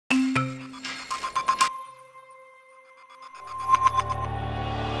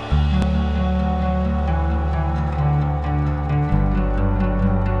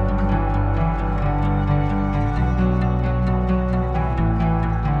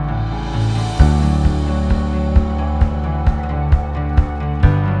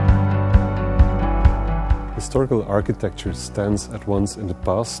historical architecture stands at once in the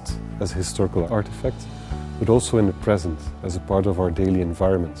past as a historical artifact, but also in the present as a part of our daily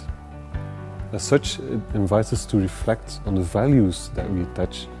environment. As such, it invites us to reflect on the values that we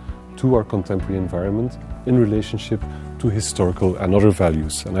attach to our contemporary environment in relationship to historical and other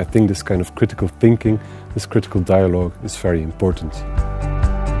values. And I think this kind of critical thinking, this critical dialogue is very important.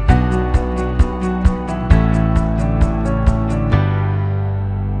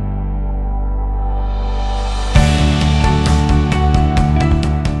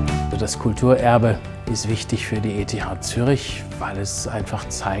 Das Kulturerbe ist wichtig für die ETH Zurich, weil es einfach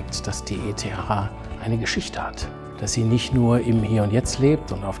zeigt, dass die ETH eine Geschichte hat. Dass sie nicht nur im Hier und Jetzt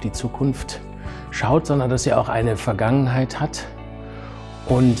lebt und auf die Zukunft schaut, sondern dass sie auch eine Vergangenheit hat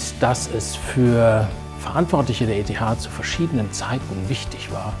und dass es für Verantwortliche der ETH zu verschiedenen Zeiten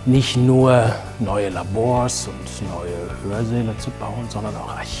wichtig war, nicht nur neue Labors und neue Hörsäle zu bauen, sondern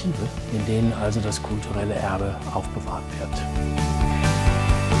auch Archive, in denen also das kulturelle Erbe aufbewahrt wird.